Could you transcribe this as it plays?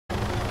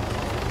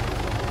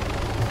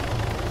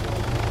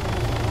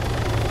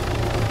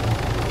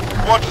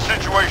What's the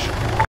situation?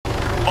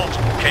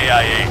 Multiple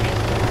KIA.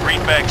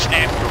 Greenbacks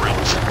and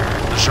guerrillas.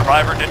 The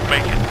survivor didn't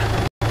make it.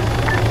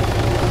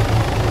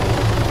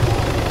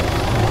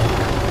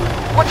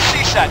 What's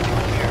CSAT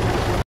doing here?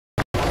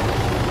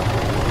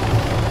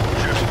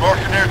 Just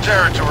marking their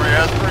territory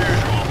as per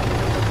usual.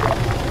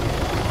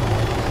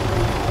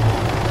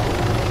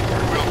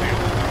 We'll deal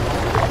with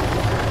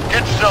them.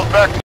 Get yourself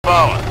back to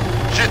Bala.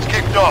 Shit's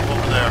kicked off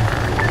over there.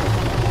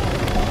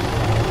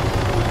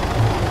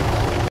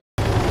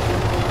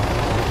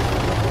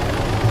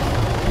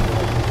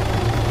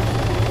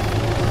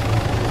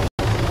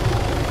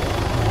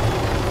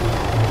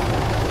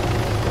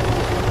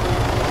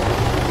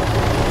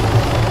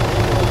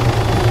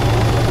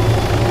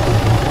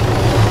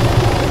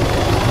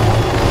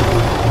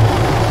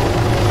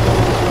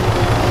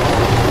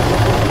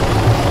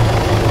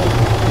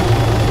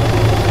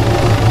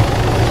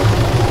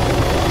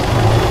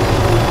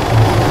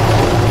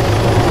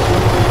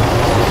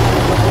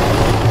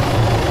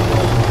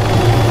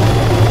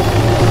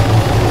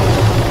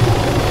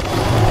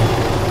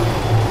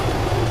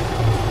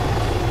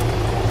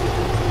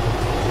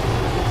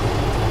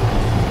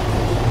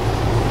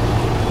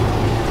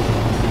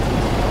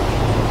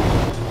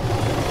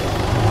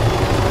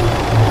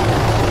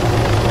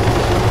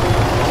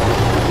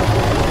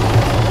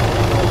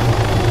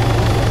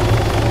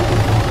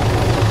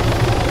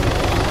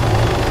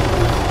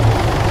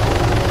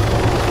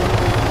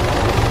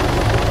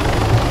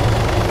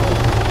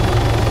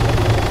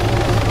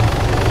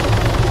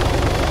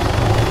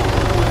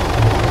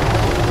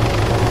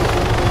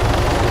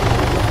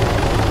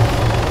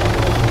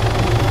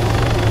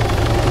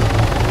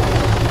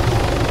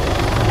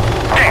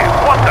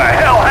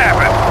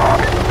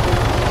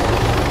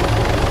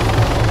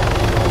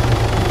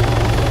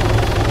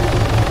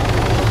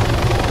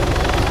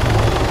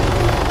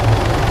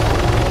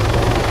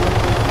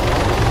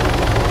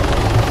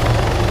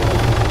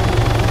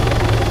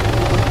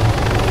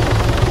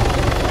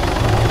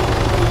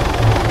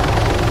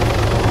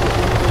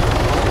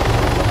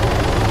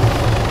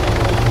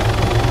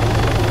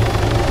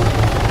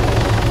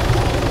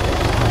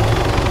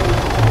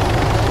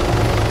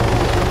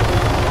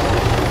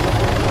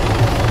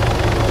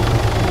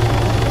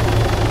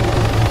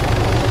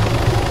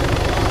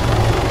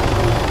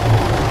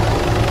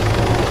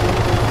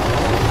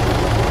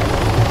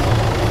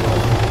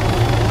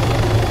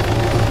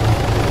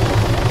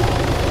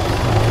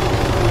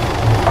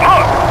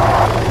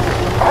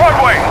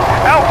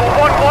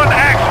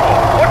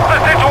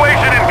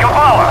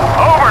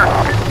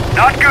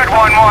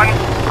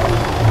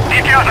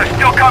 Details are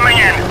still coming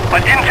in,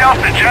 but intel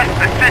suggests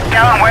the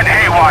sit-down went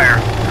haywire.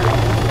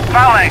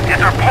 Phalanx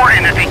is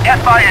reporting that the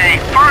FIA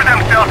threw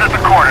themselves at the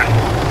cordon.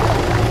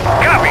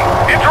 Copy.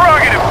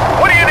 Interrogative.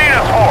 What do you need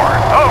us for?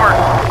 Over.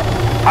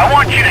 I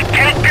want you to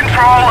take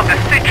control of the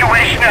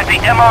situation at the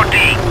MOD.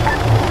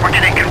 We're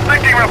getting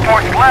conflicting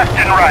reports left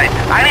and right.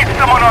 I need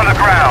someone on the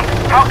ground.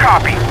 How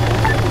copy?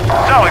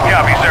 Solid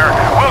copy, sir.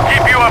 We'll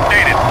keep you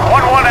updated.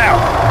 1-1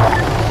 out.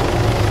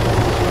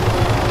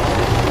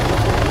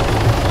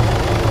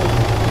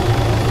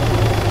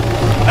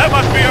 That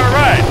must be our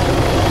ride.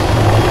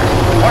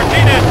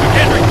 Martinez,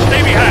 McKendrick,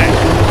 stay behind.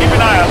 Keep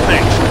an eye on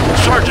things.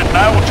 Sergeant and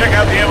I will check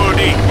out the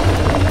MOD.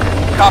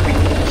 Copy.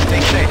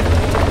 Stay safe.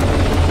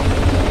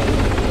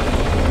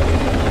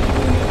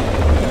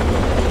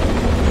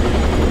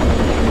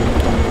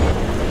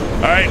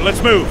 All right,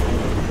 let's move.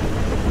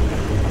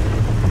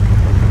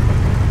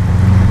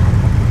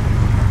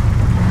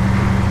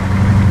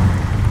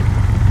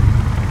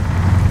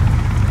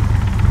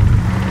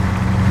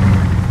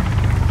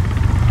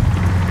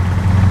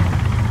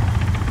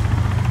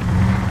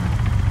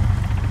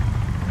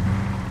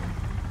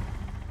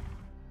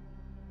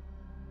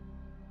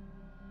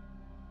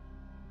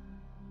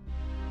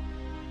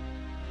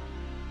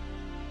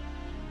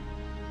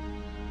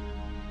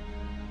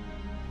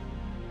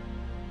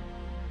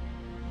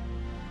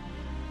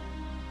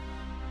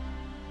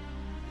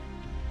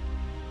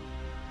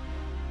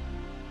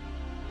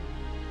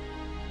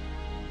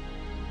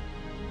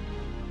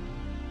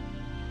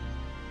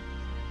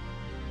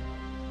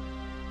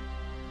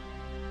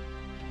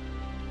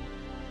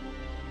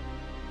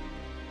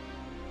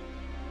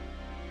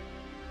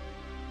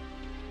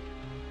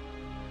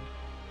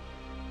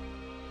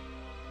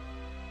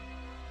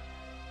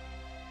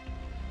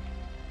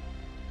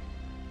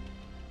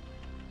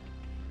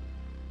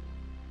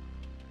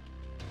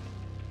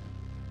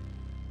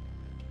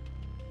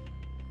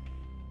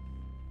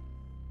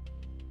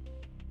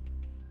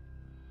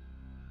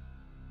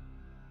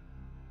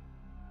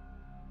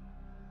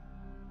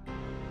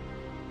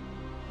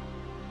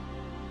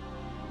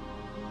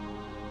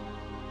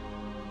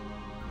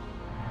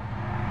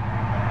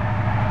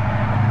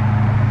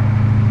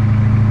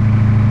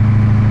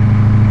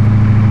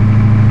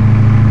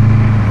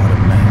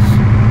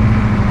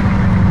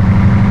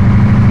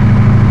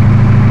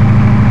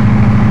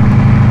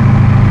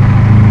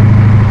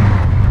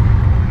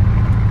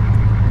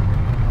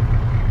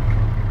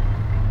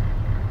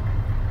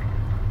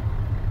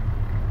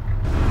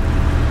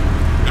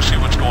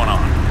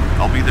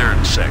 I'll be there in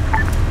a sec.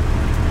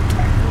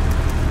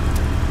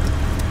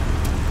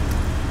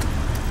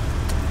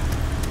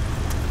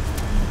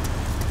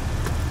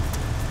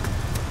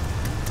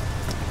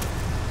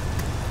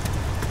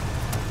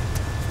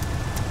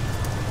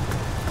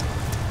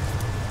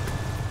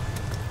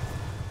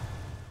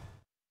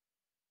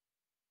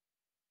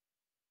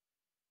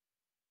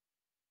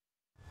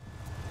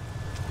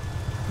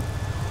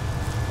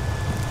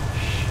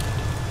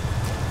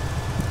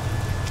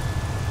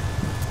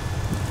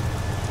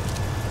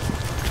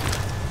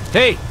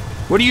 Hey,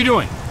 what are you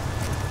doing?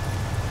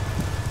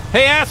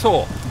 Hey,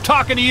 asshole! I'm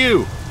talking to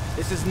you!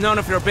 This is none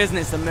of your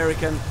business,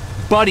 American.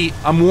 Buddy,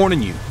 I'm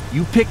warning you.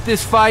 You pick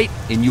this fight,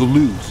 and you'll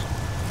lose.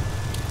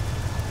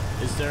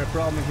 Is there a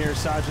problem here,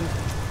 Sergeant?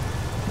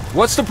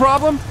 What's the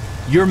problem?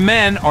 Your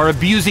men are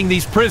abusing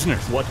these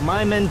prisoners. What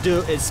my men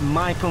do is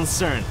my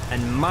concern,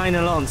 and mine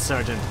alone,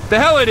 Sergeant. The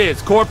hell it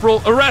is,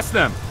 Corporal! Arrest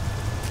them!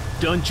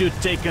 Don't you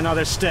take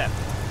another step.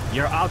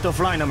 You're out of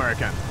line,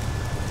 American.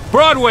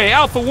 Broadway,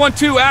 Alpha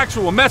 1-2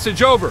 actual,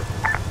 message over.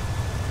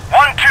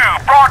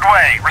 1-2,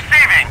 Broadway,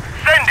 receiving.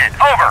 Send it,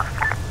 over.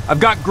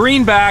 I've got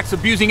greenbacks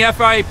abusing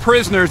FIA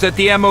prisoners at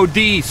the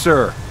MOD,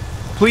 sir.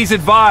 Please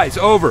advise,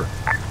 over.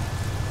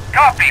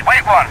 Copy,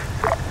 wait one.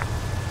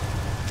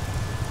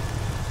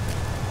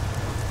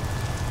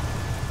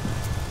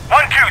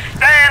 1-2,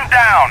 stand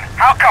down.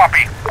 How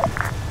copy?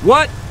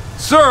 What?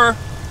 Sir,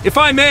 if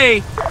I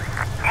may...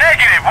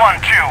 Negative,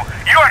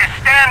 1-2. You are to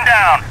stand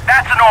down.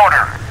 That's an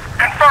order.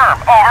 Confirm,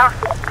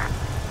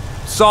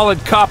 over. Solid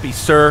copy,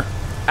 sir.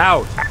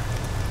 Out.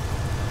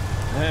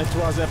 It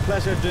was a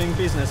pleasure doing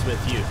business with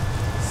you,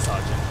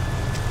 Sergeant.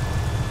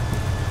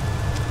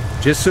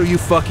 Just so you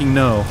fucking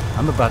know,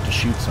 I'm about to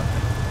shoot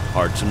something.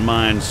 Hearts and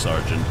minds,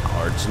 Sergeant.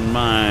 Hearts and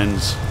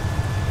minds.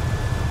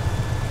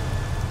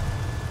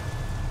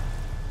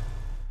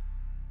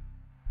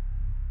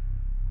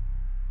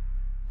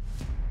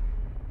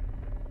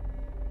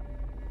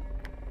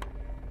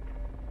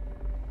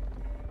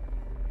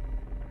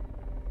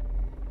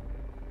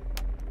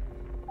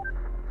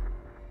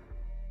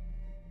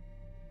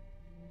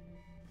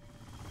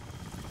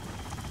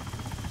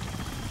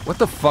 What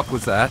the fuck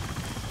was that?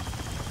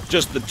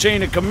 Just the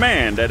chain of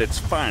command at its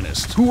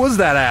finest. Who was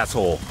that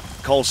asshole?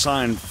 Call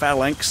sign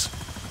Phalanx,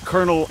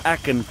 Colonel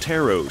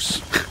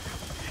Acanteros.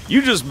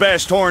 You just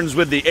bashed horns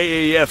with the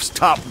AAF's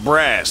top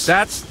brass.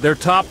 That's their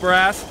top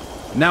brass?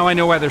 Now I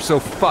know why they're so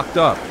fucked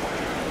up.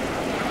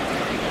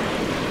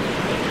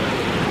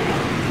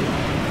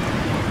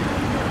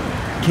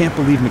 Can't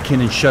believe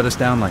McKinnon shut us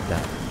down like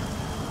that.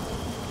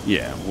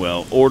 Yeah,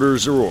 well,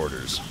 orders are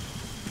orders.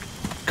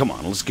 Come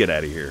on, let's get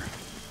out of here.